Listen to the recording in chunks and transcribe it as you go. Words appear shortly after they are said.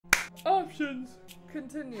Options.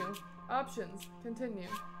 Continue. Options. Continue.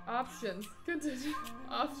 Options. Continue.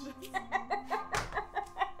 Options.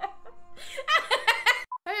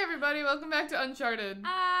 Hey everybody, welcome back to Uncharted.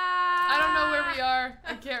 I don't know where we are.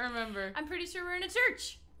 I can't remember. I'm pretty sure we're in a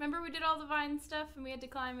church. Remember we did all the vine stuff and we had to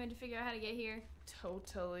climb, we had to figure out how to get here.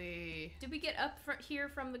 Totally. Did we get up here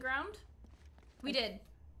from the ground? We did.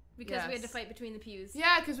 Because we had to fight between the pews.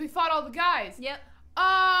 Yeah, because we fought all the guys. Yep. Oh,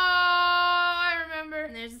 I remember.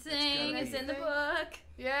 And there's a thing, it's in the book.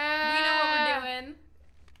 Yeah. We know what we're doing.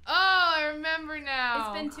 Oh, I remember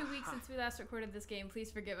now. It's been 2 weeks since we last recorded this game. Please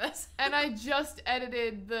forgive us. And I just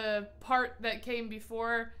edited the part that came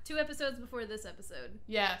before. 2 episodes before this episode.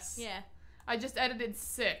 Yes. Yeah. I just edited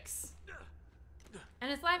 6.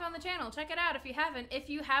 And it's live on the channel. Check it out if you haven't. If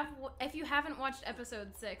you haven't watched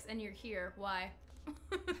episode 6 and you're here, why?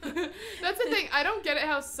 That's the thing. I don't get it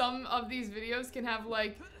how some of these videos can have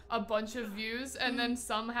like a bunch of views and then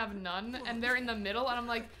some have none and they're in the middle and I'm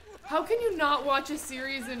like, how can you not watch a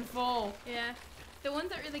series in full? Yeah. The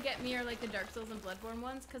ones that really get me are like the Dark Souls and Bloodborne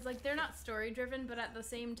ones because like they're not story driven, but at the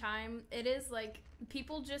same time it is like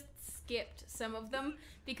people just skipped some of them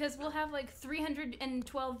because we'll have like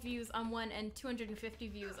 312 views on one and 250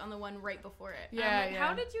 views on the one right before it. Yeah, like,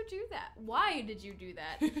 how did you do that? Why did you do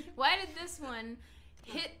that? Why did this one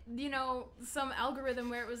hit, you know, some algorithm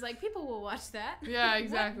where it was like, people will watch that? Yeah,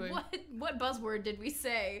 exactly. What buzzword did we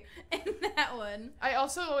say in that one? I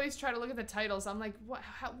also always try to look at the titles. I'm like,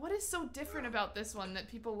 what is so different about this one that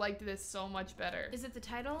people liked this so much better? Is it the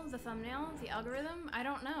title, the thumbnail, the algorithm? I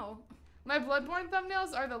don't know. My Bloodborne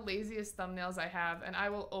thumbnails are the laziest thumbnails I have, and I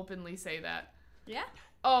will openly say that. Yeah?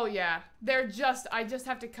 Oh, yeah. I just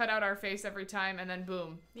have to cut out our face every time, and then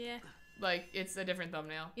boom. Yeah. Like, it's a different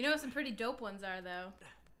thumbnail. You know what some pretty dope ones are, though?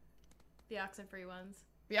 The oxen-free ones.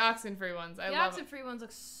 The oxen-free ones. I love the oxen-free ones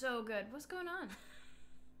look so good. What's going on?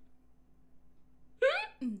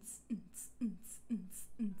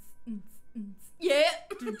 Yeah!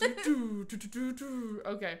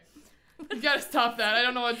 Okay. You gotta stop that. I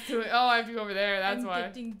don't know what's doing. Oh, I have to go over there. That's why. I'm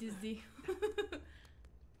getting dizzy.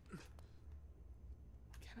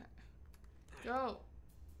 Go.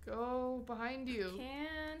 Go behind you.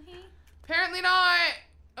 Can he? Apparently not.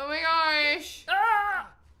 Oh my gosh.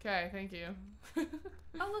 Ah! Okay, thank you.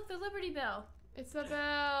 Oh, look, the Liberty Bell. It's the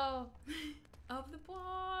bell. Of the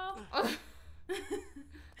ball.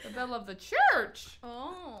 The bell of the church.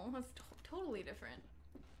 Oh, that's totally different.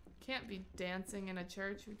 Can't be dancing in a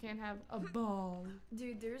church. We can't have a ball.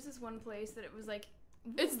 Dude, there's this one place that it was like...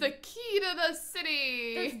 Ooh. It's the key to the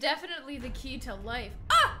city. That's definitely the key to life.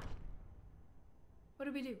 Ah! What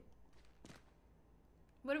do we do?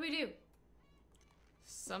 What do we do?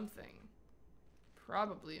 Something.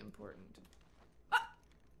 Probably important. Ah!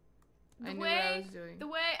 I knew what I was doing. The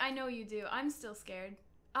way I know you do. I'm still scared.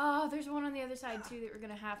 Oh, there's one on the other side too that we're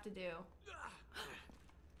gonna have to do.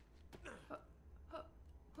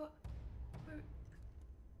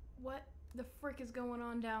 What the frick is going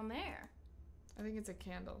on down there? I think it's a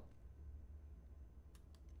candle.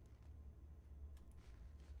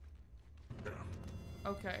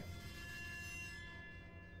 Okay.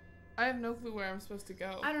 I have no clue where I'm supposed to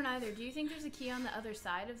go. I don't either. Do you think there's a key on the other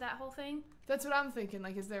side of that whole thing? That's what I'm thinking.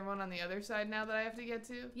 Like, is there one on the other side now that I have to get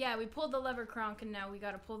to? Yeah, we pulled the lever cronk and now we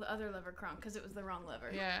gotta pull the other lever cronk because it was the wrong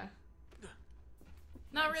lever. Yeah.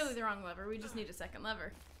 Not really the wrong lever. We just need a second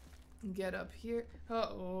lever. Get up here.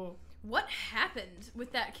 Uh-oh. What happened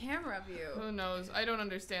with that camera view? Who knows? I don't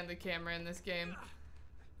understand the camera in this game.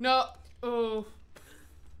 No. Oh.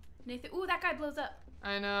 Nathan. Ooh, that guy blows up.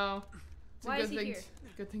 I know. It's Why a is good he thing here?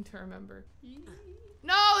 Good thing to remember.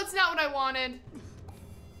 No, it's not what I wanted.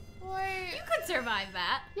 Wait. You could survive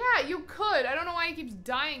that. Yeah, you could. I don't know why he keeps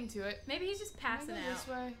dying to it. Maybe he's just passing out. This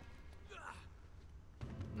way.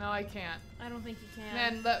 No, I can't. I don't think you can.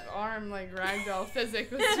 Man, that arm, like, ragdoll physics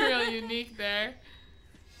was real unique there.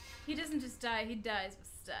 He doesn't just die, he dies with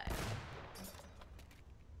style.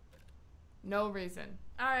 No reason.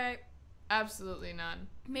 Alright. Absolutely none.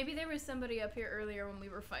 Maybe there was somebody up here earlier when we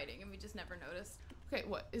were fighting and we just never noticed. Okay,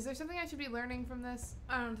 what? Is there something I should be learning from this?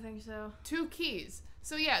 I don't think so. 2 keys.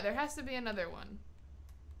 So yeah, there has to be another one.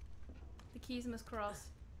 The keys must cross.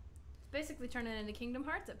 It's basically turning into Kingdom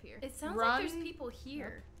Hearts up here. It sounds Run. like there's people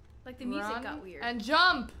here. Like the music Run got weird. And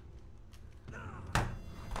jump!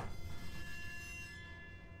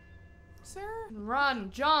 Sir?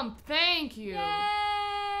 Run, jump, thank you!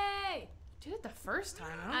 Yay! Did it the first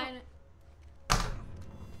time, I don't know.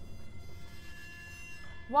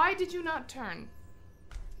 Why did you not turn?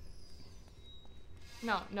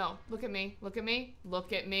 No, no, look at me, look at me,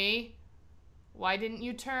 look at me. Why didn't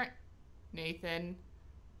you turn? Nathan.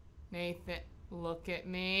 Nathan. Look at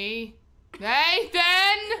me. Nathan!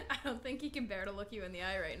 I don't think he can bear to look you in the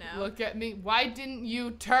eye right now. Look at me. Why didn't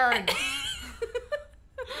you turn?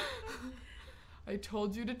 I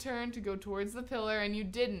told you to turn to go towards the pillar and you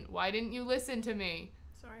didn't. Why didn't you listen to me?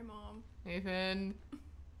 Sorry, Mom. Nathan.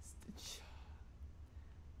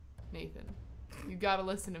 Nathan, you gotta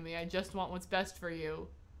listen to me. I just want what's best for you.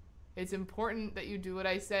 It's important that you do what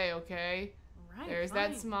I say, okay? Right, There's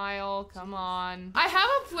fine. that smile. Come on. I have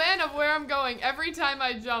a plan of where I'm going every time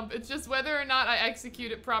I jump. It's just whether or not I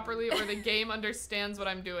execute it properly or the game understands what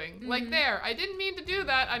I'm doing. Like there. I didn't mean to do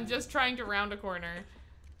that. I'm just trying to round a corner.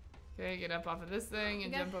 Okay, get up off of this thing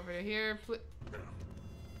and jump over to here.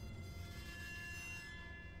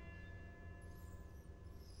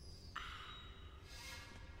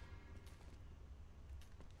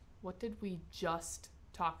 What did we just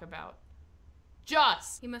talk about?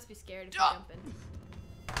 Just! He must be scared if you jump in.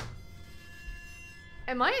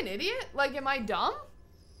 Am I an idiot? Like, am I dumb?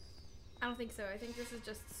 I don't think so. I think this is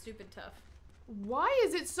just stupid tough. Why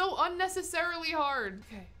is it so unnecessarily hard?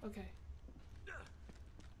 Okay, okay.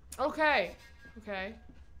 Okay. Okay.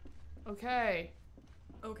 Okay.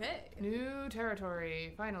 Okay. New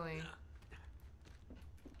territory, finally.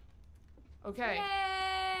 Okay.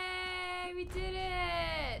 Yay! We did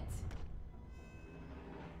it!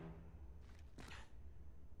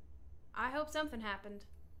 I hope something happened.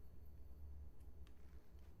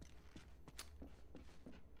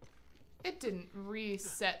 It didn't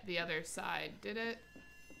reset the other side, did it?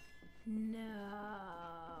 No.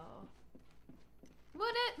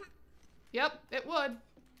 Would it? Yep, it would.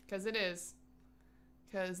 Because it is.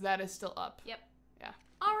 Because that is still up. Yep. Yeah.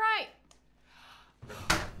 All right.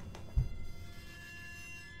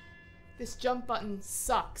 This jump button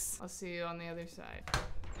sucks. I'll see you on the other side.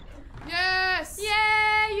 Yes!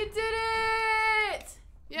 Yay! You did it!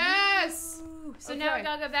 Yes! Ooh. So now we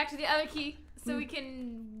gotta go back to the other key so we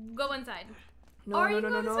can go inside. No, Or no, you no,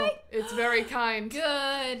 can no, go this no. way? It's very kind.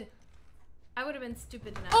 Good. I would have been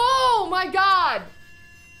stupid enough. Oh my god!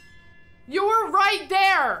 You were right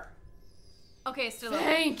there! Okay, it's still open.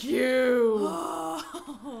 Thank you!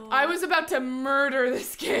 I was about to murder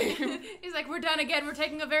this game. He's like, we're done again. We're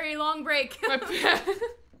taking a very long break.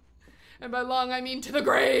 And by long, I mean to the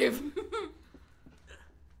grave.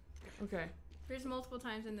 Okay. There's multiple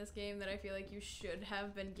times in this game that I feel like you should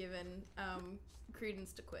have been given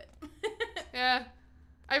credence to quit. Yeah.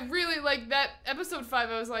 I really, like, that episode 5,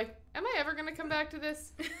 I was like, am I ever gonna come back to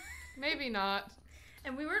this? Maybe not.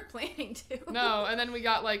 And we weren't planning to. No, and then we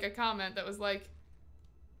got, like, a comment that was like...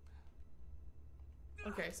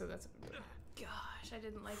 Okay, so that's... Gosh, I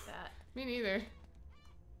didn't like that. Me neither.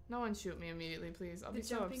 No one shoot me immediately, please. I'll be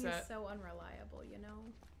so upset. The jumping is so unreliable, you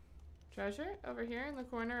know? Treasure? Over here in the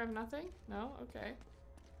corner of nothing? No? Okay.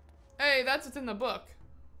 Hey, that's what's in the book.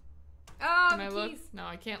 Oh, Can the I keys. look? No,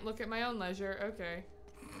 I can't look at my own leisure. Okay.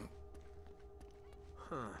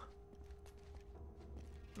 Huh.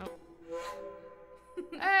 Nope.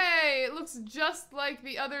 Hey, it looks just like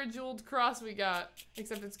the other jeweled cross we got,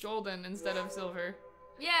 except it's golden instead of silver.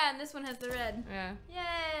 Yeah, and this one has the red. Yeah.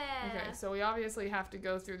 Yeah. Okay, so we obviously have to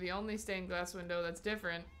go through the only stained glass window that's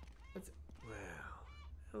different. Well,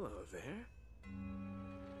 hello there.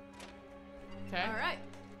 Okay. All right.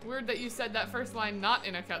 Weird that you said that first line not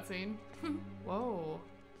in a cutscene. Whoa.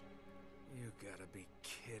 You gotta be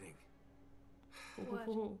kidding. What?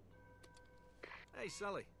 Ooh. Hey,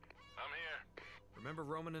 Sully. I'm here. Remember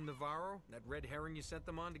Roman and Navarro? That red herring you sent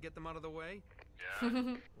them on to get them out of the way?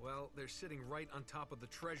 Yeah? Well, they're sitting right on top of the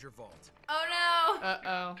treasure vault. Oh no. Uh-oh.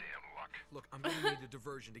 Damn luck. Look, I'm gonna need a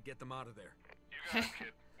diversion to get them out of there. You got it,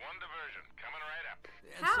 kid. One diversion. Coming right up.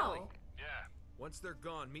 And How? Sully, Yeah. once they're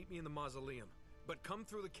gone, meet me in the mausoleum. But come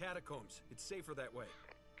through the catacombs. It's safer that way.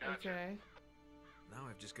 Gotcha. Okay. Now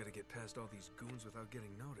I've just gotta get past all these goons without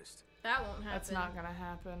getting noticed. That won't happen. That's not gonna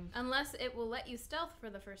happen. Unless it will let you stealth for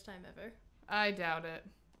the first time ever. I doubt it.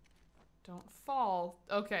 Don't fall.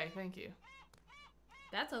 Okay, thank you.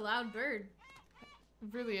 That's a loud bird. It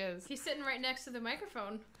really is. He's sitting right next to the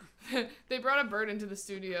microphone. They brought a bird into the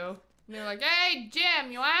studio. And they're like, hey,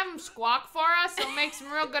 Jim, you have him squawk for us? It'll make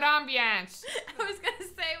some real good ambiance. I was gonna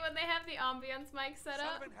say when they have the ambience mic set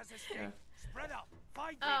up. Sullivan has escaped. Spread out.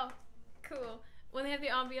 Find me. Oh, cool. When they have the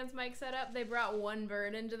ambience mic set up, they brought one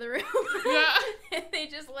bird into the room. Yeah. And they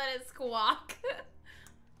just let it squawk.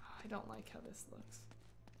 I don't like how this looks.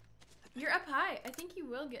 You're up high. I think you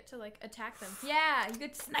will get to, like, attack them. Yeah, you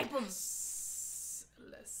get to snipe them. Let's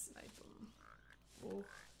snipe him. Oh,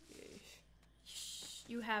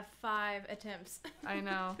 You have 5 attempts. I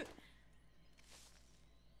know.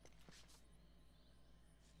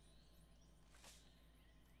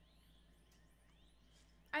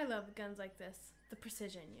 I I love guns like this. The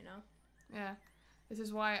precision, you know? Yeah. This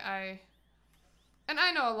is why and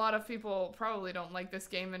I know a lot of people probably don't like this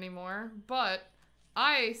game anymore, but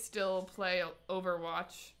I still play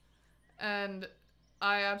Overwatch, and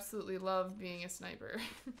I absolutely love being a sniper.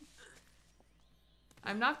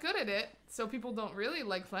 I'm not good at it, so people don't really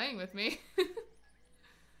like playing with me.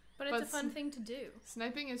 But it's a fun thing to do.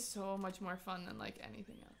 Sniping is so much more fun than like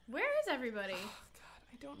anything else. Where is everybody? Oh god,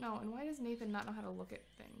 I don't know. And why does Nathan not know how to look at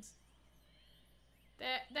things?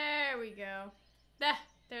 There we go.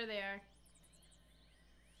 There they are.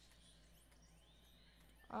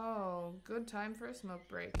 Oh, good time for a smoke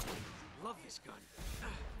break. Love this gun.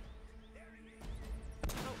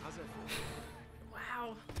 Oh, how's that feel?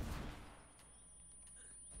 Wow.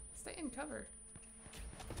 Stay in cover.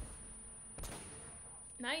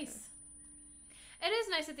 Nice. It is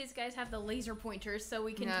nice that these guys have the laser pointers so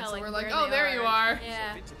we can tell so like we're where like, oh, they there you are.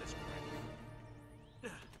 Yeah. Into this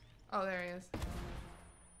crap. Oh, there he is.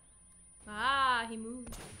 Ah, he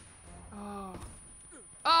moved. Oh.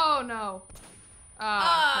 Oh no.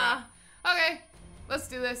 Ah. Crap. Okay, let's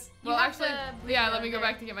do this. You Well, have actually, to yeah. reload Let me go there.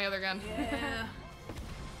 back to get my other gun. Yeah.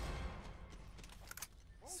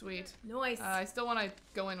 Sweet. Nice. I still want to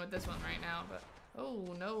go in with this one right now, but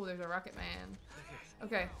oh no, there's a rocket man.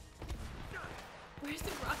 Okay. Where's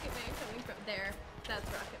the Rocket Man coming from? There. That's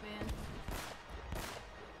Rocket Man.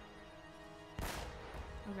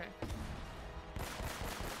 Okay.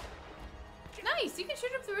 Nice! You can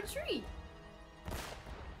shoot him through a tree.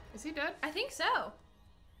 Is he dead? I think so.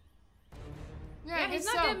 Yeah, I guess he's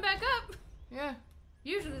not so. getting back up. Yeah.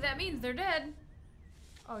 Usually that means they're dead.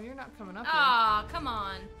 Oh, you're not coming up Aw, come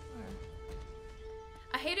on. here.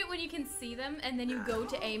 I hate it when you can see them and then you go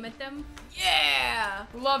to aim at them. Yeah!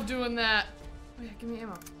 Love doing that. Oh yeah, give me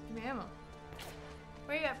ammo. Give me ammo.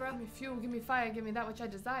 Where you at, bro? Give me fuel. Give me fire. Give me that which I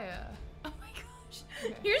desire. Oh my gosh.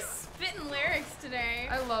 Okay. You're spitting lyrics today.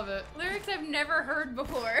 I love it. Lyrics I've never heard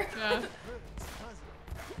before. Yeah.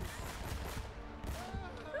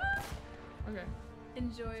 Okay.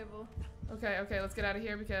 Enjoyable. Okay, okay, let's get out of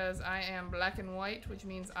here because I am black and white, which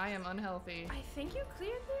means I am unhealthy. I think you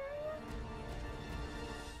cleared the area?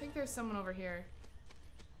 I think there's someone over here.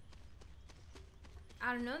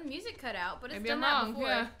 I don't know, the music cut out, but it's Maybe done I'm that wrong. before.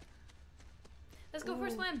 Yeah. Let's go for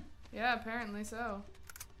a Ooh. swim. Yeah, apparently so.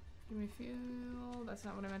 Give me fuel. That's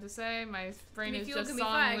not what I meant to say. My brain Give me is fuel, just give me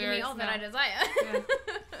song fire, give me lyrics all now. that I desire. Yeah.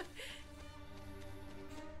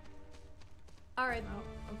 Alright,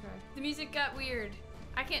 Oh, okay. the music got weird.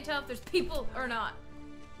 I can't tell if there's people or not.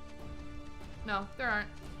 No, there aren't.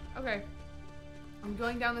 Okay. I'm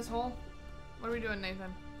going down this hole. What are we doing,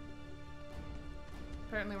 Nathan?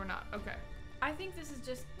 Apparently we're not. Okay. I think this is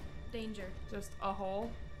just danger. Just a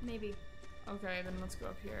hole? Maybe. Okay, then let's go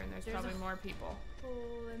up here and there's There's probably a- more people.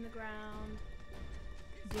 Hole in the ground.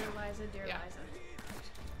 Dear Liza, dear Yeah. Liza.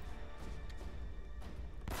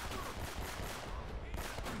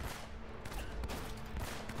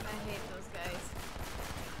 I hate those guys.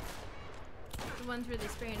 The ones where they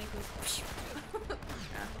spray and it goes.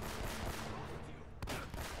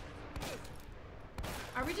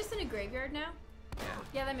 Are we just in a graveyard now? Yeah.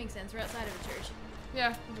 Yeah, that makes sense. We're outside of a church. Yeah,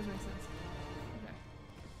 that does make sense. Okay.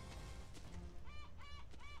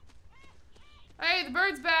 Hey, the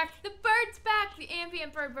bird's back! The bird's back! The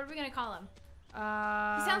ambient bird. What are we gonna call him? He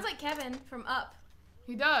He sounds like Kevin from Up.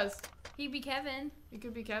 He does. He'd be Kevin. He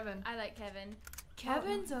could be Kevin. I like Kevin.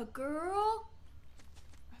 Kevin's a girl?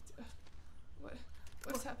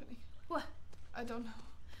 What's happening? What? I don't know.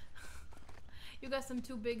 You got some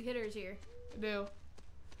two big hitters here. I do.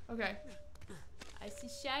 Okay. I see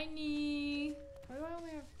shiny. Why do I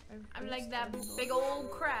only have... I'm like that big old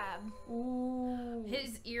crab. Ooh.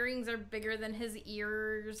 His earrings are bigger than his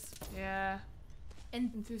ears. Yeah.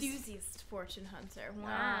 Enthusiast fortune hunter. Wow.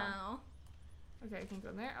 Wow. Okay, I can go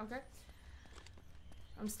in there. Okay.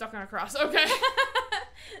 I'm stuck on a cross. Okay.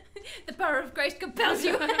 The power of Christ compels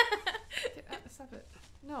you. Get out, stop it.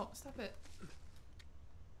 No, stop it.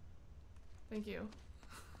 Thank you.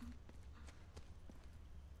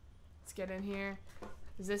 Let's get in here.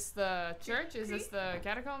 Is this the church? Is this the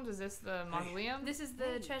catacombs? Is this the mausoleum? This is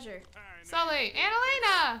the treasure. Sully!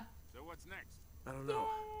 Annalena! So what's next? I don't know.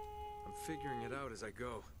 I'm figuring it out as I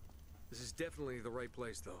go. This is definitely the right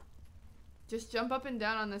place, though. Just jump up and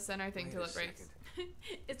down on the center thing Wait till a it breaks. second.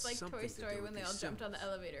 It's like Something Toy to Story do when with they all these jumped on the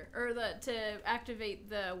symbols. elevator. Or to activate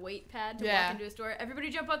the weight pad to Yeah. walk into a store. Everybody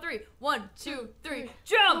jump on 3. 1, 2, 3,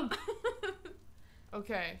 jump!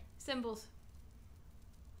 Okay. Symbols.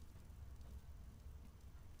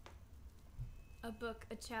 A book,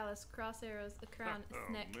 a chalice, cross arrows, a crown, a Oh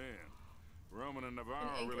snake, man, Roman and an Navarro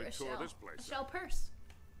anchor, really a tore shell. this A place shell up. purse.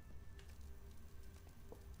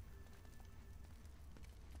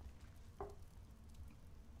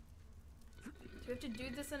 we have to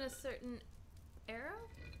do this in a certain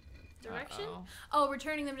direction? Uh-oh. Oh, we're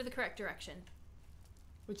turning them to the correct direction.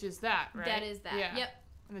 Which is that, right? That is that. Yeah. Yep.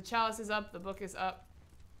 And the chalice is up, the book is up.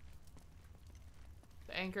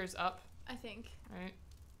 The anchor's up, I think. right?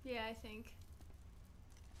 Yeah, I think.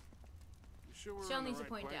 You sure we're Shell in the needs to right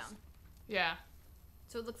point place? down. Yeah.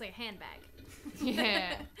 So it looks like a handbag.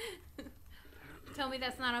 Yeah. Tell me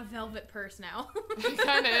that's not a velvet purse now. It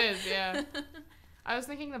kind of is, yeah. I was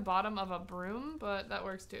thinking the bottom of a broom, but that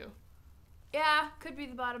works too. Yeah, could be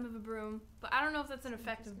the bottom of a broom. But I don't know if that's an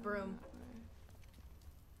effective broom.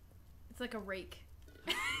 It's like a rake.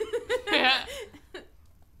 Yeah.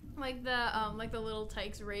 Like the little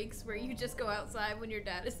Tykes rakes where you just go outside when your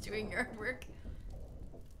dad is doing yard work.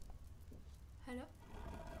 Hello?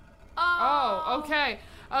 Oh, okay.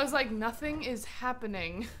 I was like, nothing is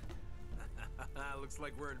happening. Looks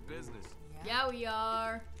like we're in business. Yeah, we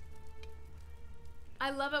are. I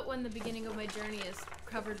love it when the beginning of my journey is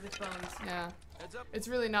covered with bones. Yeah. Heads up. It's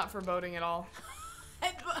really not foreboding at all.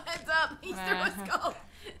 Heads up! He's through a skull.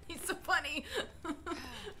 He's so funny.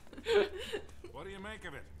 What do you make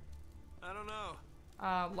of it? I don't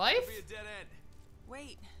know. Life? Could be a dead end.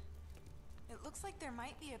 Wait. It looks like there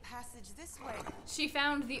might be a passage this way. She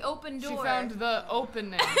found the open door. She found the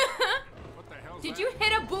opening. What the hell's Did that? you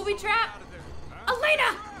hit a booby trap? Out of there. Huh?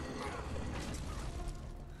 Elena!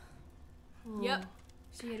 Yep.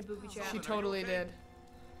 She hit a booby trap. She totally did.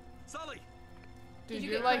 Sully! Dude, Did you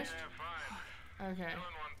you're get like... crushed? Yeah, fine. Okay. Still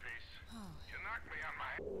in one piece. You knocked me on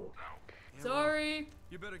my out. Yeah, Sorry.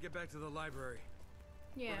 You better get back to the library.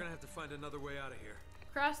 Yeah. We're gonna have to find another way out of here.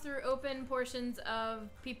 Cross through open portions of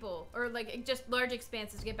people. Or like just large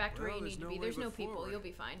expanses to get back to where Well, you there's need to no be. way There's no but people. forward. You'll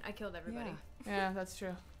be fine. I killed everybody. Yeah, that's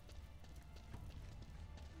true.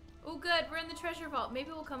 Oh good, we're in the treasure vault.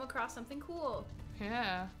 Maybe we'll come across something cool.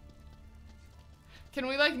 Yeah. Can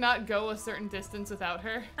we, like, not go a certain distance without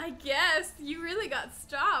her? I guess. You really got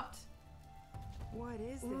stopped. What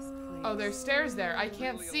is this place? Oh, there's stairs there. I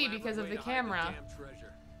can't Really see elaborate because of way the to hide camera. damn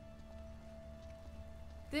treasure.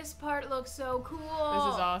 This part looks so cool.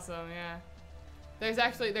 This is awesome, yeah.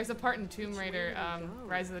 There's a part in Tomb Raider,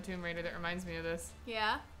 Rise of the Tomb Raider that reminds me of this.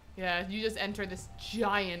 Yeah. Yeah, you just enter this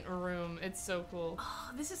giant room. It's so cool.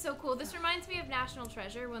 Oh, this is so cool. This reminds me of National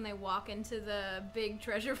Treasure when they walk into the big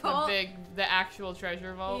treasure vault. The actual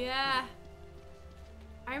treasure vault. Yeah.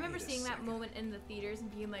 I remember Wait a seeing that second. moment in the theaters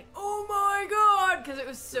and being like, "Oh my god!" because it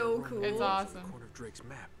was so That cool. It's It's awesome. on the corner of Drake's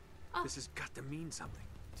map. Oh. This has got to mean something.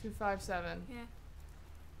 257. Yeah.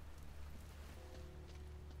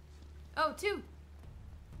 Oh, two.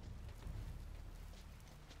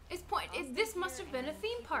 It's point. This must have been a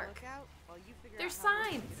theme park. Look out while you figure There's out how we're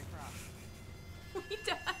gonna signs. get across. We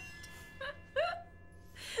died.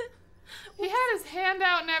 He had his hand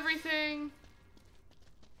out and everything.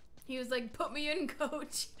 He was like, "Put me in,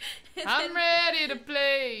 coach." And I'm then ready to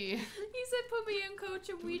play. He said, "Put me in, coach,"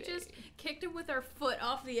 and we Today. just kicked him with our foot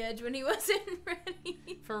off the edge when he wasn't ready.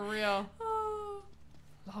 For real. Oh.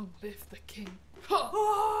 Long live the king.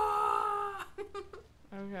 Oh.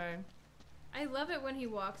 Okay. I love it when he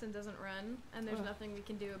walks and doesn't run, and there's Ugh. nothing we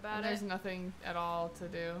can do about And there's it. nothing at all to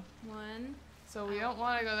do. One. So we don't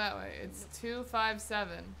want to go that way. It's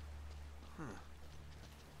 257.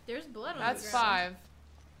 There's blood on That's the ground.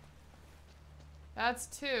 5. That's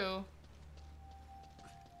 2.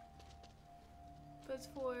 That's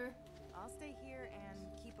 4. I'll stay here and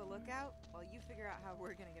keep a lookout while you figure out how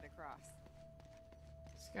we're gonna get across.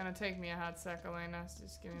 It's gonna take me a hot sec, Elena. So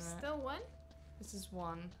just give me that. Still 1? This is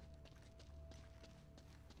 1.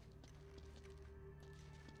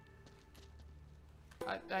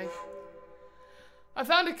 I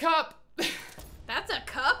found a cup. That's a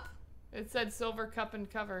cup? It said silver cup and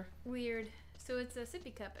cover. Weird. So it's a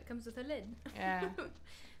sippy cup. It comes with a lid. Yeah.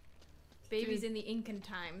 Babies Dude. in the Incan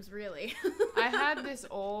times, really. I had this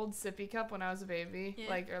old sippy cup when I was a baby, Yeah.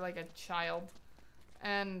 like a child,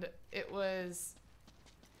 and it was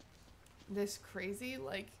this crazy,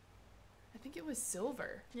 like, I think it was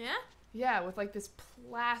silver. Yeah? Yeah, with like this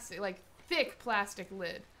plastic, like thick plastic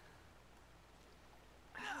lid.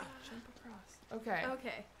 Ah, jump across. Okay.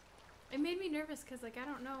 Okay. It made me nervous because, like, I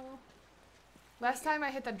don't know. Last time I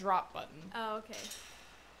hit the drop button. Oh, okay.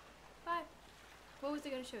 5. What was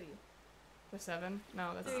it going to show you? The 7?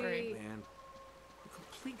 No, that's 3. 3. Man, we're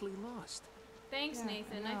completely lost. Thanks, Yeah,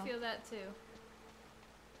 Nathan. I I know. feel that too.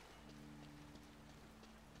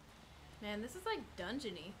 Man, this is like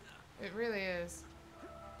dungeony. It really is.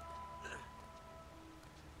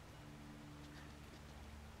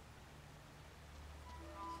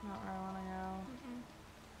 It's not where I want to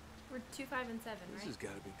go. We're 2, 5, and 7, This right? has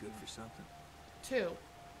got to be good for something. 2.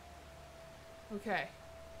 Okay.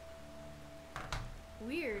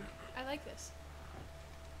 Weird. I like this.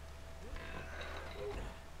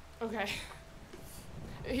 Okay.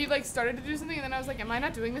 He like started to do something and then I was like, am I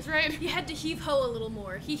not doing this right? You had to heave ho a little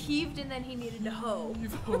more. He heaved and then he needed to hoe.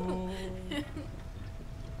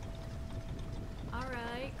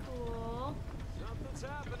 Alright, cool. Something's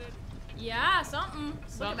happening. Yeah, something.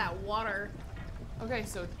 Look at that water. Okay,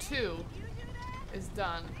 so 2 is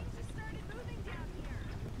done.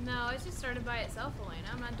 No, it just started by itself, Elena.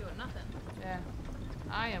 I'm not doing nothing. Yeah.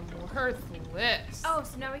 I am worthless. Oh,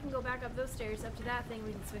 so now we can go back up those stairs up to that thing.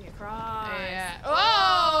 We can swing across. Yeah.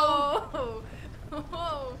 Oh!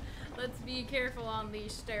 Oh! Let's be careful on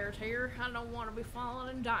these stairs here. I don't want to be falling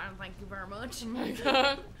and dying. Thank you very much. Oh my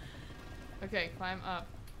god. Okay, climb up.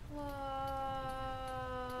 Whoa!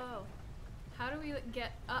 How do we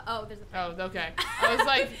get? Oh, there's a thing. Oh, okay. I was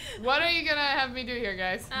like, what are you gonna have me do here,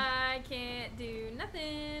 guys? I can't do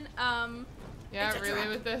nothing. Yeah, it's a really trap.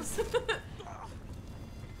 with this?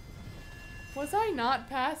 Was I not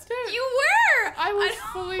past it? You were! I was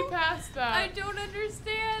don't- fully past that. I don't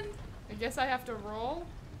understand. I guess I have to roll.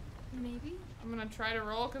 Maybe? I'm gonna try to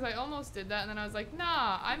roll because I almost did that and then I was like,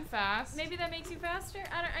 nah, I'm fast. Maybe that makes you faster?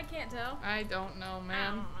 I can't tell. I don't know, I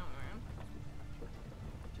man. don't know,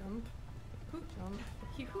 Jump. Jump. man.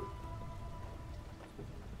 Yoo-hoo.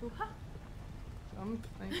 Ooh-ha. Jump.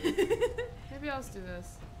 Thank you. Maybe I'll just do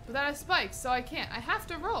this. But that has spikes, so I can't. I have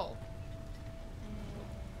to roll.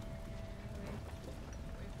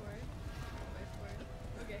 Wait for it. Wait for it.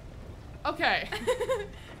 Okay. Okay.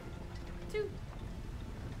 2.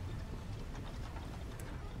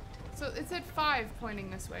 So it said 5 pointing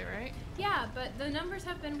this way, right? Yeah, but the numbers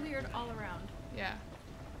have been weird all around. Yeah.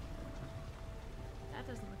 That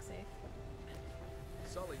doesn't look safe.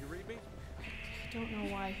 Sully, you read me? I don't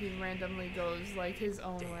know why he randomly goes like his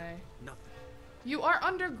own way. Nothing. You are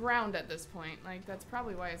underground at this point. Like, that's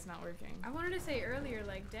probably why it's not working. I wanted to say earlier,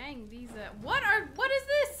 like, dang, these, what is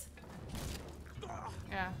this?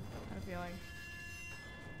 Yeah, I had a feeling.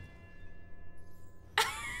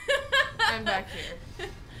 I'm back here.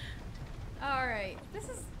 Alright, this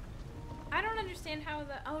is, I don't understand how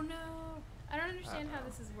oh no, I don't understand how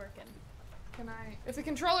this is working. Can I? If the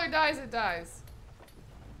controller dies, it dies.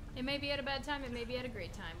 It may be at a bad time, it may be at a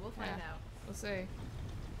great time. We'll find Yeah. out. We'll see.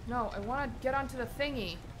 No, I want to get onto the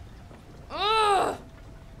thingy. Ugh!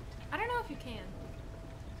 I don't know if you can.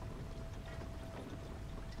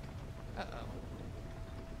 Uh-oh.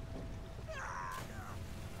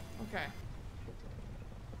 Okay.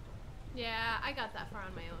 Yeah, I got that far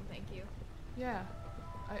on my own, thank you. Yeah.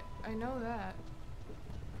 I know that.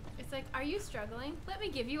 It's like, are you struggling? Let me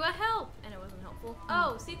give you a help. And it wasn't helpful.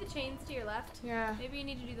 Oh, see the chains to your left? Yeah. Maybe you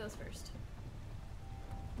need to do those first.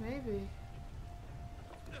 Maybe.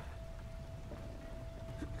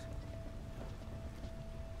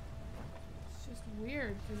 It's just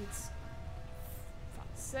weird because it's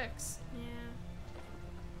 6.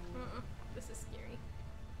 Yeah. This is scary.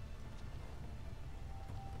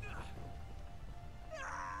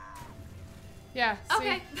 Yeah. See?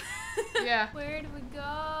 Okay. Yeah. Where do we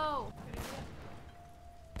go?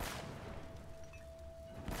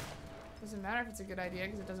 Doesn't matter if it's a good idea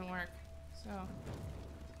because it doesn't work. So.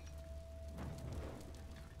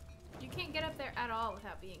 You can't get up there at all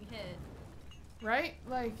without being hit. Right?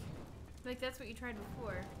 Like. Like, that's what you tried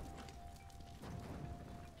before.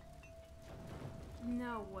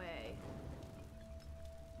 No way.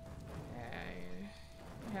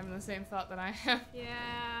 You're having the same thought that I have.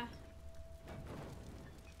 Yeah.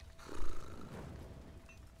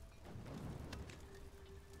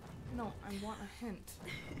 No, I want a hint.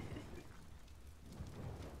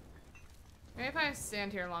 Maybe if I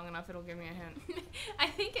stand here long enough, it'll give me a hint. I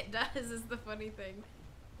think it does, is the funny thing.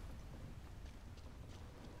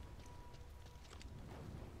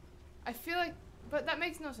 I feel like, but that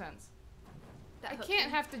makes no sense. That I hook can't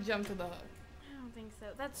thing. have to jump to the hook. I don't think so.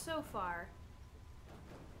 That's so far.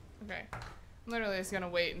 Okay. I'm literally just gonna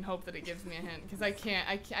wait and hope that it gives me a hint, because I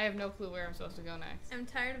have no clue where I'm supposed to go next. I'm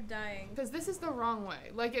tired of dying. Because this is the wrong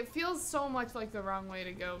way. Like, it feels so much like the wrong way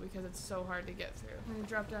to go because it's so hard to get through. I'm gonna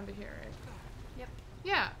drop down to here, right? Yep.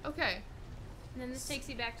 Yeah, okay. And then this takes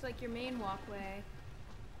you back to, like, your main walkway.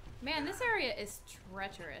 Man, this area is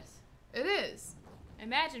treacherous. It is.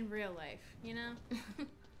 Imagine real life, you know?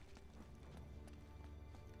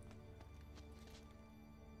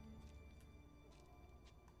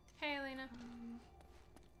 Hey, Elena.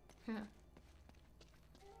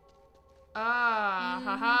 Ah,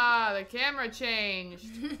 haha, the camera changed.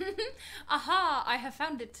 Aha, I have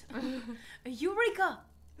found it. Eureka!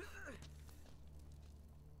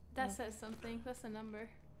 That says something. That's a number.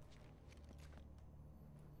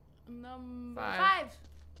 Number 5.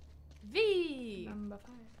 V. Number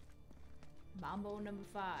 5. Mambo number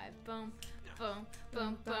 5. Boom, boom,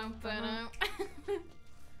 boom, boom, boom.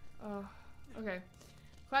 Oh, okay.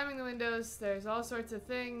 Climbing the windows, there's all sorts of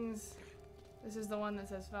things. This is the one that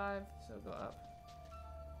says 5, so go up.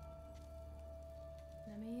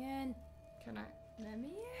 Let me in. Can I? Let me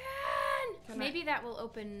in. Can Maybe that will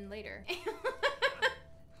open later.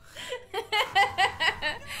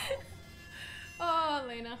 Oh,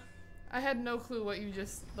 Elena. I had no clue what you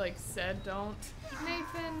just, like, said. Don't.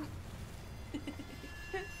 Nathan.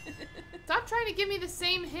 Stop trying to give me the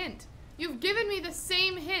same hint. You've given me the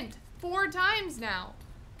same hint 4 times now.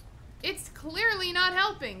 It's clearly not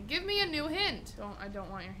helping. Give me a new hint. I don't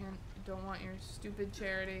want your hint. I don't want your stupid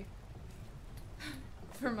charity.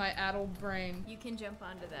 For my addled brain. You can jump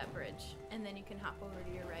onto that bridge, and then you can hop over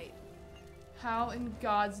to your right. How in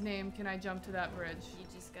God's name can I jump to that bridge? You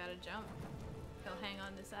just gotta jump. He'll hang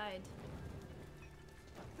on the side.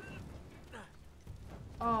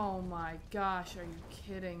 Oh my gosh, are you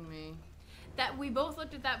kidding me? That we both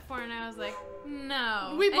looked at that before, and I was like,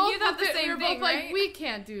 no. We and both you thought the we same were thing, both like, right? we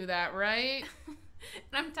can't do that, right? And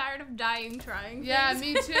I'm tired of dying trying. Yeah,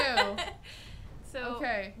 things. me too. So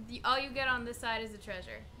Okay. all you get on this side is the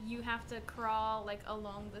treasure. You have to crawl like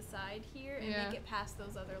along the side here and Yeah. make it past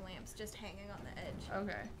those other lamps just hanging on the edge.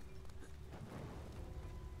 Okay.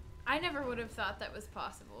 I never would have thought that was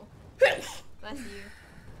possible. Bless you.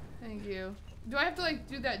 Thank you. Do I have to like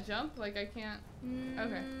do that jump? Like I can't.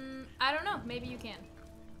 Okay. I don't know. Maybe you can.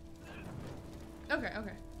 Okay,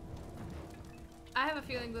 okay. I have a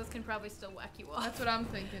feeling those can probably still whack you off. That's what I'm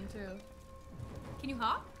thinking too. Can you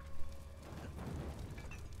hop?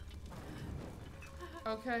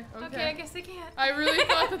 Okay, okay. Okay, I guess they can't. I really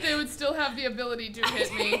thought that they would still have the ability to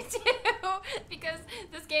hit me. Me too, because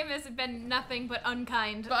this game has been nothing but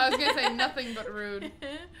unkind. But I was gonna say nothing but rude.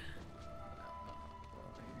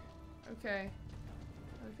 Okay.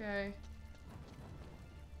 Okay.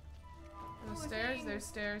 There's Oh, stairs? dang. There's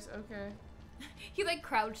stairs, okay. He like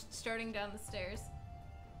crouched starting down the stairs.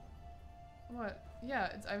 What?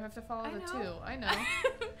 Yeah, I have to follow I the know. 2. I know.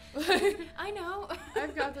 I know.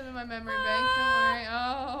 I've got them in my memory bank, don't worry.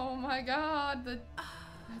 Oh my god,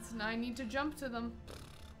 I need to jump to them.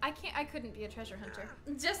 I couldn't be a treasure hunter.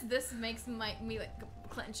 Just this makes me like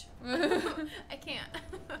clench. I can't.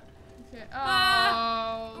 Okay.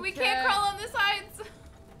 Ah, Oh, we can't crawl on the sides.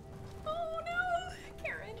 Oh no,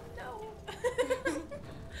 Karen, no.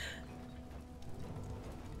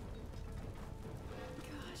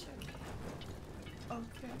 Gosh, okay.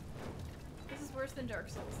 Okay. This is worse than Dark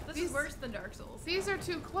Souls. This These- is worse than Dark Souls. These are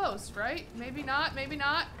too close, right? Maybe not, maybe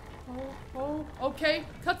not. Oh, okay.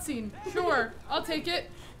 Cutscene. Sure, I'll take it.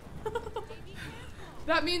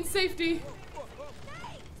 That means safety.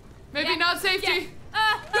 Maybe Yeah, not safety.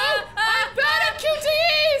 Yeah. No! I'm bad at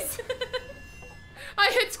QTEs! I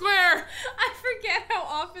hit square! I forget how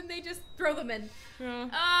often they just throw them in. Yeah,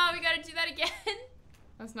 Oh, we gotta do that again.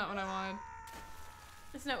 that's not what I wanted.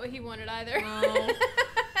 That's not what he wanted either. No.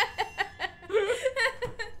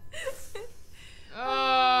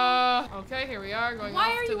 Okay, here we are, going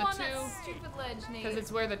Why off are to you the on 2. that stupid ledge, Nate? Because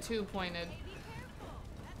it's where the 2 pointed.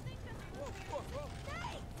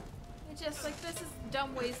 It's just like, this is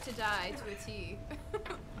dumb ways to die to a T.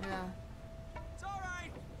 Yeah. It's all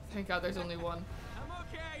right. Thank God there's only 1. I'm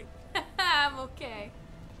okay. I'm okay.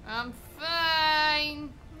 I'm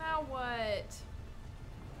fine. Now what?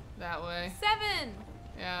 That way. 7!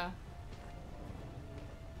 Yeah.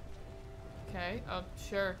 Okay. Oh,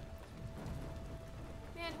 sure.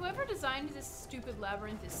 Man, whoever designed this stupid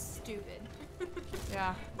labyrinth is stupid.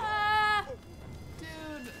 Yeah. Ah!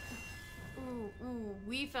 Dude. Ooh,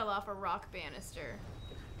 we fell off a rock banister.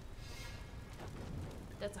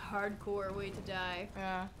 That's a hardcore way to die.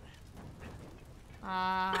 Yeah.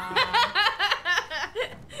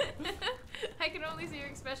 I can only see your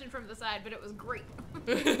expression from the side, but it was great.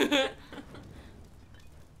 I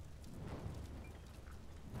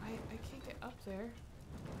can't get up there.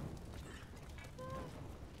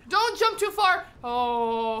 Don't jump too far!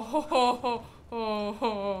 Oh.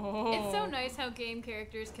 It's so nice how game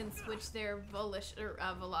characters can switch their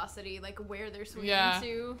velocity, like where they're swinging Yeah.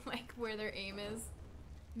 to, like where their aim is,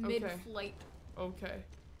 Okay. mid-flight. Okay.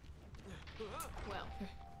 Well,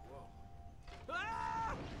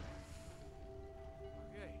 Ah!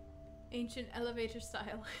 Okay. ancient elevator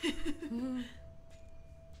style.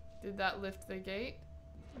 Did that lift the gate?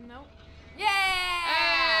 Nope. Yeah!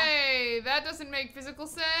 Hey! That doesn't make physical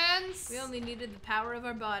sense! We only needed the power of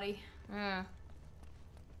our body. Yeah.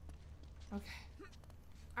 Okay.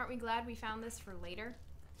 Aren't we glad we found this for later?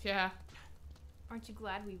 Yeah. Aren't you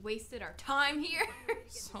glad we wasted our time here?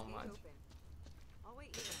 So much. I'll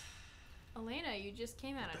wait here. Elena, you just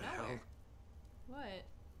came out of nowhere. What?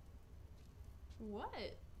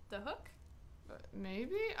 What? The hook?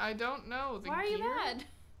 Maybe? I don't know. The Why are you gear? mad?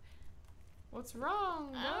 What's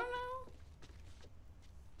wrong? I don't know.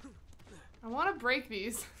 I want to break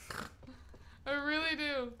these. I really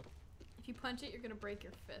do. If you punch it, you're gonna break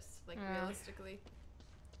your fist, like Yeah. realistically.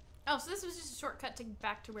 Oh, so this was just a shortcut to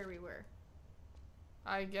back to where we were.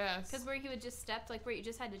 I guess. Because where he would just step, like where you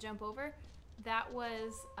just had to jump over, that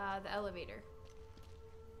was the elevator.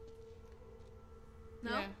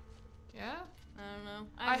 No? Yeah. Yeah? I don't know.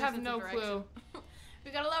 I have sense no of direction. clue.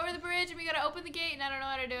 We gotta lower the bridge and we gotta open the gate and I don't know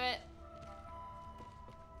how to do it.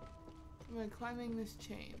 Am I climbing this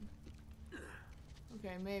chain?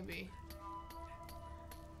 Okay, maybe.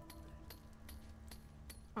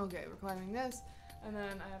 Okay, we're climbing this, and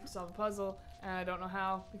then I have to solve a puzzle, and I don't know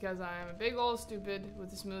how, because I am a big old stupid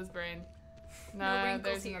with a smooth brain. Nah, wrinkles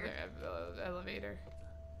there's here. another elevator.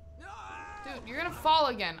 Dude, you're gonna fall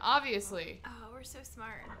again, obviously. Oh, we're so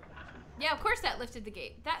smart. Yeah, of course that lifted the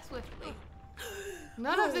gate. That swiftly.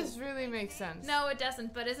 None of this really makes sense. No, it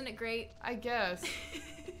doesn't, but isn't it great? I guess.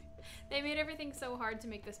 They made everything so hard to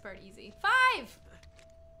make this part easy. 5!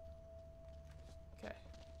 Okay.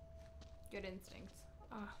 Good instincts.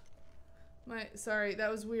 Sorry,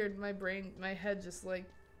 that was weird. My head just like,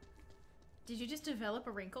 Did you just develop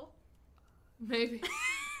a wrinkle? maybe.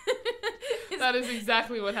 That is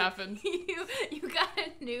exactly what happened. You got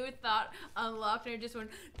a new thought unlocked and it just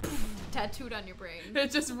went tattooed on your brain.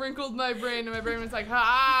 It just wrinkled my brain, and my brain was like,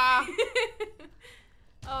 ha!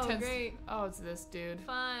 Oh, Tense. great. Oh, it's this dude.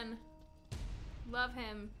 Fun. Love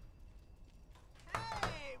him.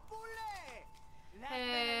 Hey, bully!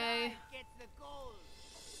 Hey. Gets the gold.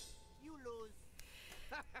 You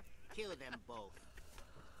lose. Kill them both.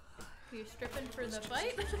 You stripping for the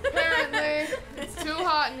fight? Apparently, it's too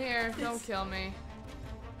hot in here. Don't kill me.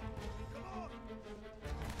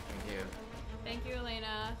 Thank you. Thank you,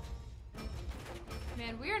 Elena.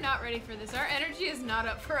 Man, we are not ready for this. Our energy is not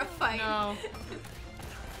up for a fight. No.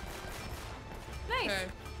 Nice. Okay.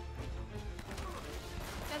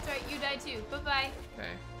 That's right, you die too. Bye-bye. Okay.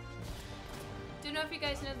 Don't know if you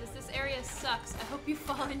guys know this. This area sucks. I hope you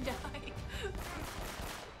fall and die.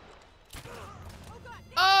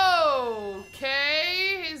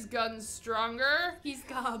 Okay. His gun's stronger. He's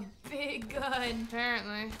got a big gun.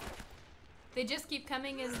 Apparently. They just keep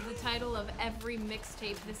coming as the title of every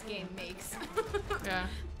mixtape this game makes. Yeah.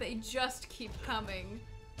 They just keep coming.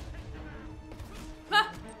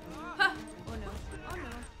 Ha! Ha! Oh no. Oh no.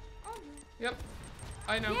 Oh no. Yep.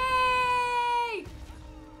 I know. Yay!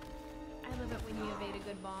 I love it when you evade a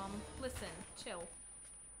good bomb. Listen, chill.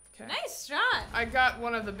 Okay. Nice shot! I got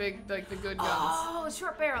one of the big, like, the good guns. Oh,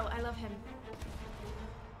 short barrel. I love him.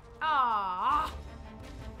 Ah.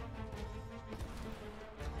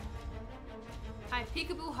 Hi,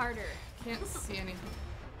 peekaboo harder. Can't see anything.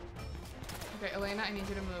 Okay, Elena, I need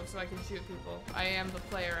you to move so I can shoot people. I am the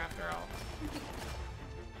player after all.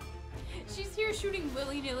 She's here shooting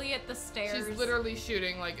willy-nilly at the stairs. She's literally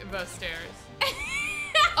shooting, like, the stairs.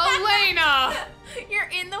 Elena! You're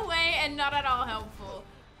in the way and not at all helpful.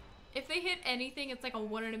 If they hit anything, it's like a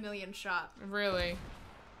 1 in a million shot. Really?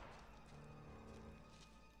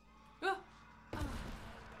 Ah. Ah.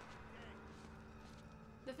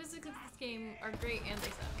 The physics of this game are great and they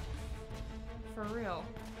suck. For real.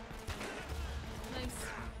 Nice.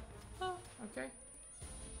 Oh. Okay.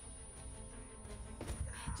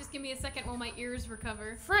 Just give me a second while my ears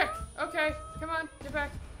recover. Frick! Okay, come on, get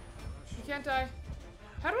back. You can't die.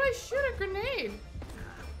 How do I shoot a grenade?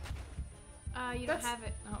 You That's don't have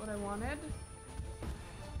it. not what I wanted.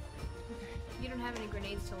 Okay. You don't have any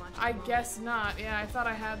grenades to launch. at I the moment. guess not. Yeah, I thought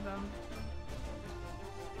I had them.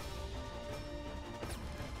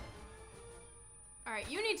 Alright,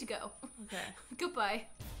 you need to go. Okay. Goodbye.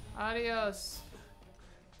 Adios.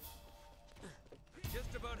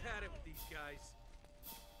 Just about had it with these guys.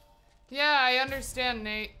 Yeah, I understand,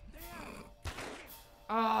 Nate.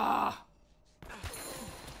 Ah.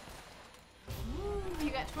 Ooh, you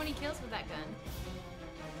got 20 kills with that gun.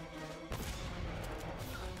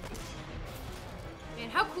 Man,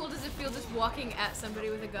 how cool does it feel just walking at somebody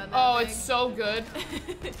with a gun that Oh, big? it's so good.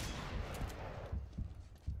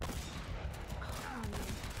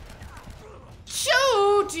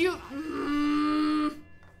 Shoot! You.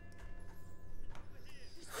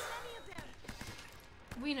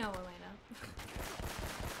 We know, Elena.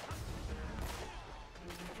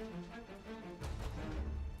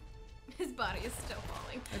 His body is still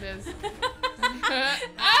falling. It is.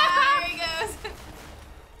 Ah, there he goes.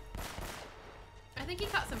 I think he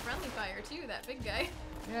caught some friendly fire too, that big guy.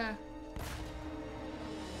 Yeah.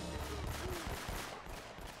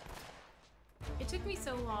 took me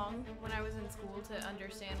so long when I was in school to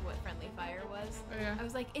understand what friendly fire was. Oh, yeah. I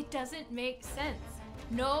was like, it doesn't make sense.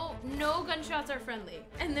 No gunshots are friendly.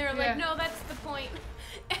 And they're Yeah. like, no, that's the point.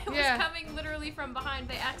 It was Yeah. coming literally from behind.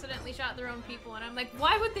 They accidentally shot their own people. And I'm like,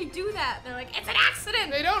 why would they do that? They're like, it's an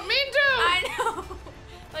accident. They don't mean to! I know.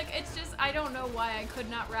 Like, it's just, I don't know why I could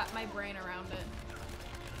not wrap my brain around it.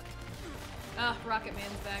 Ugh, Rocket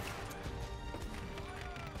Man's back.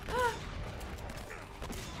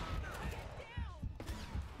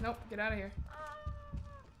 Nope, get out of here.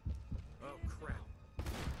 Oh, crap.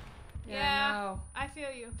 Yeah, no. I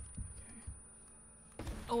feel you.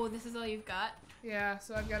 Oh, this is all you've got? Yeah,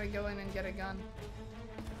 so I've got to go in and get a gun.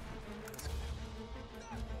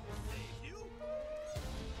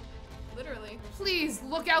 Literally. Please,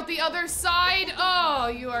 look out the other side! Oh,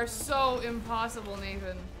 you are so impossible,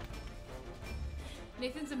 Nathan.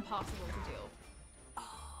 Nathan's impossible to deal. Oh,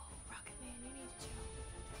 Rocket Man, you need to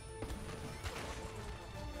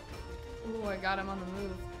chill. Ooh, I got him on the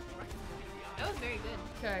move. That was very good.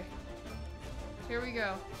 Okay. Here we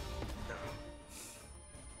go.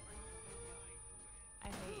 I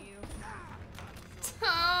hate you. Oh,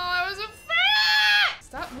 I was afraid!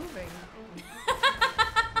 Stop moving.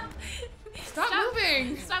 Stop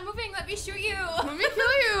moving! Stop moving, let me shoot you! Let me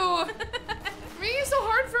kill you! Making it so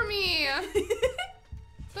hard for me!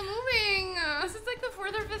 Stop moving! This is like the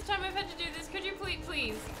fourth or fifth time I've had to do this. Could you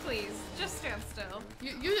please, just stand still.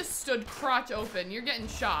 You just stood crotch open. You're getting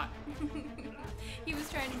shot. He was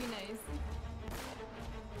trying to be nice.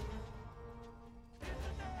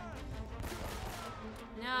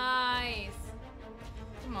 Nice.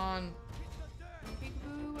 Come on.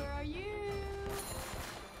 Peekaboo, where are you?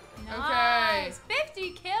 Okay. Nice.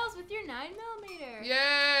 50 kills with your 9mm.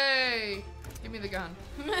 Yay! Give me the gun.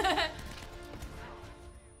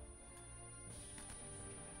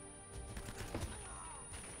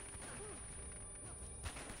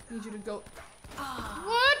 Need you to go.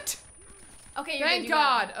 What? Okay, you're Thank good, you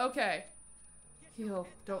got it. God. Okay. Heal.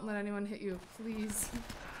 Don't let anyone hit you, please.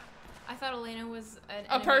 I thought Elena was an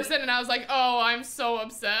A enemy. person, and I was like, oh, I'm so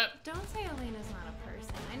upset. Don't say Elena's not a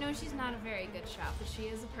person. I know she's not a very good shot, but she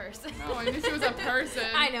is a person. No, I knew she was a person.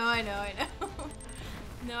 I know.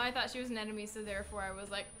 No, I thought she was an enemy, so therefore I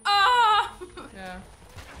was like, ah! Yeah.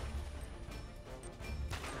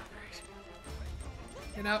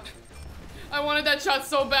 Get out. I wanted that shot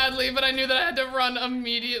so badly, but I knew that I had to run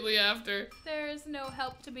immediately after. There is no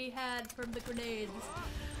help to be had from the grenades.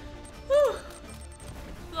 Whew.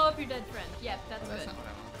 Blow up your dead friend. Yep, that's That's good. not what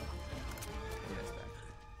I want. Give this back.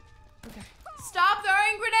 Okay. Stop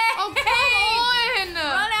throwing grenades! Oh, come on!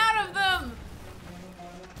 Run out of them!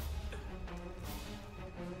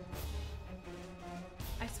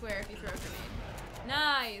 I swear if you throw a grenade.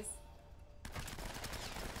 Nice!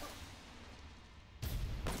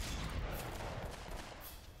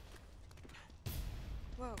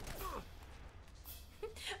 Whoa.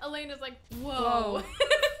 Elena's like, Whoa. whoa.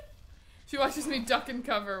 She watches me duck and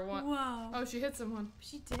cover. One. Whoa. Oh, she hit someone.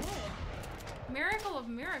 She did. Miracle of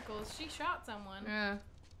miracles, she shot someone. Yeah.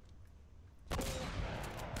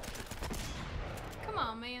 Come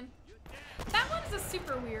on, man. That one's a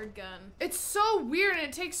super weird gun. It's so weird and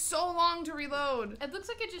it takes so long to reload. It looks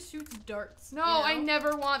like it just shoots darts. No, you know? I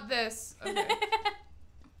never want this. Okay.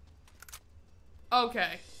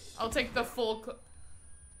 Okay. I'll take the full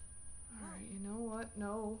Alright, you know what?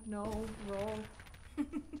 No, roll.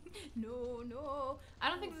 No. I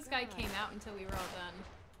don't think this guy came out until we were all done.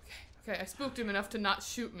 Okay, I spooked him enough to not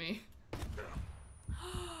shoot me.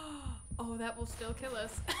 Oh, that will still kill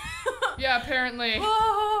us. Yeah, apparently.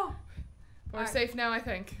 Oh! We're Alright. safe now, I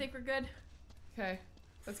think. I think we're good. Okay,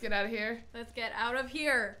 let's get out of here. Let's get out of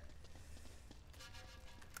here.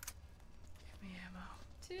 Give me ammo.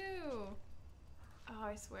 2. Oh,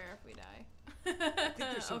 I swear if we die. I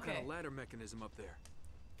think there's some kind of ladder mechanism up there.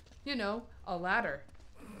 You know, a ladder.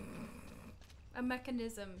 A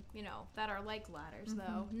mechanism, you know, that are like ladders,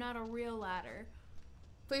 though. Not a real ladder.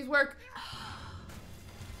 Please work.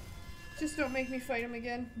 Just don't make me fight him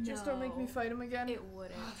again. Just don't make me No. fight him again. It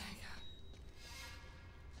wouldn't. Oh, thank God.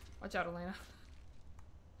 Watch out, Elena.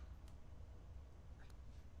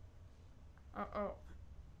 Uh-oh.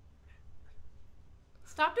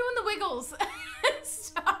 Stop doing the wiggles.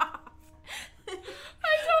 Stop. I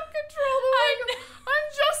don't control the wiggle. I'm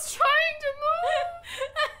just trying to move.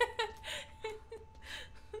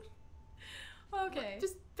 Okay.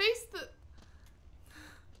 Just face the...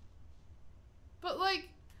 But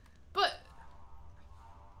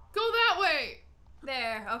go that way.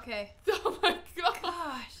 There, okay. Oh my God.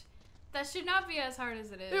 Gosh. That should not be as hard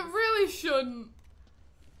as it is. It really shouldn't.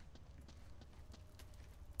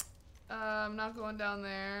 I'm not going down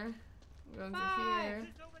there. Going through here.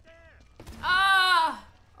 Ah!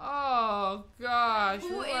 Oh gosh, who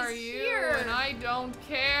Who are is you? here? And I don't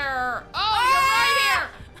care. Oh, you're right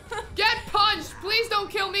here. Get punched. Please don't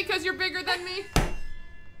kill me because you're bigger than me.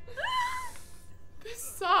 This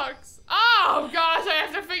sucks. Oh gosh, I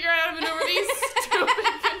have to figure out how to maneuver these stupid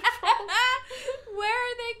controls. Where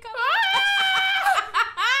are they coming?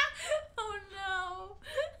 Ah! Oh no.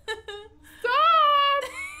 Stop!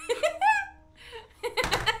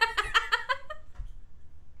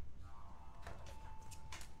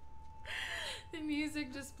 The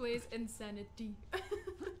music just plays insanity.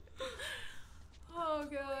 Oh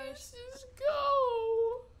gosh. Just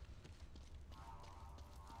go.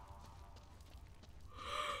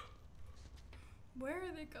 Where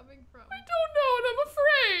are they coming from? I don't know and I'm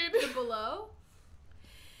afraid. The below?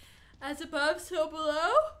 As above, so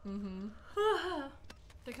below? Mm-hmm.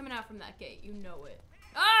 They're coming out from that gate, you know it.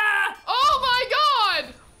 Ah! Oh my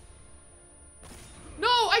god! No,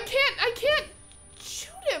 I can't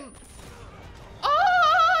shoot him. Oh,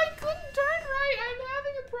 I couldn't turn right. I'm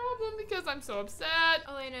having a problem because I'm so upset.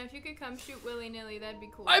 Elena, if you could come shoot willy-nilly, that'd be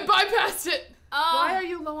cool. I bypassed it. Oh. Why are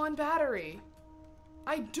you low on battery?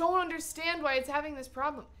 I don't understand why it's having this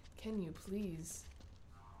problem. Can you please?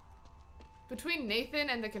 Between Nathan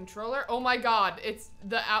and the controller, oh my god, it's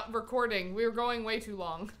the recording. We're going way too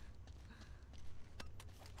long.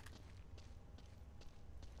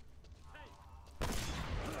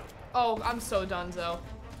 Oh, I'm so donezo.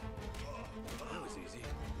 That was easy.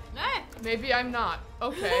 Nah. Maybe I'm not.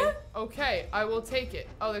 Okay, okay, I will take it.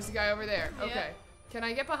 Oh, there's a guy over there. Yeah. Okay. Can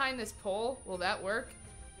I get behind this pole? Will that work?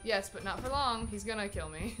 Yes, but not for long. He's gonna kill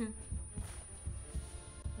me. Okay.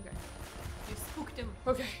 You spooked him.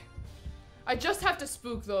 Okay. I just have to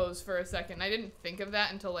spook those for a second. I didn't think of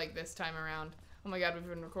that until like this time around. Oh my god, we've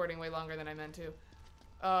been recording way longer than I meant to.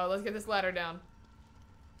 Let's get this ladder down.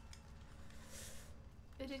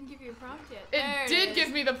 It didn't give you a prompt yet. It There did is. give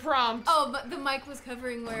me the prompt. Oh, but the mic was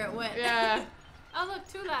covering where it went. Yeah. Oh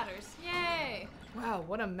look, 2 ladders. Yay! Wow,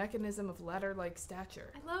 what a mechanism of ladder-like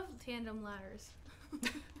stature. I love tandem ladders.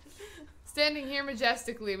 Standing here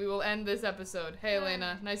majestically, we will end this episode. Hey,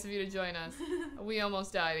 Elena, nice of you to join us. We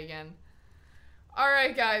almost died again.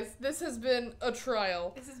 Alright, guys, this has been a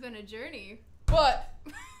trial. This has been a journey. But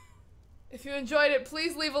if you enjoyed it,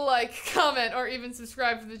 please leave a like, comment, or even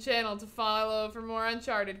subscribe to the channel to follow for more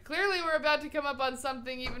Uncharted. Clearly, we're about to come up on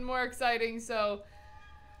something even more exciting, so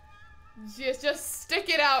just stick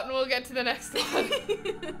it out and we'll get to the next one.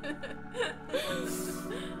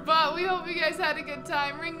 But we hope you guys had a good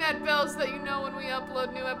time. Ring that bell so that you know when we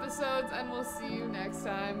upload new episodes, and we'll see you next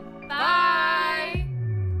time. Bye.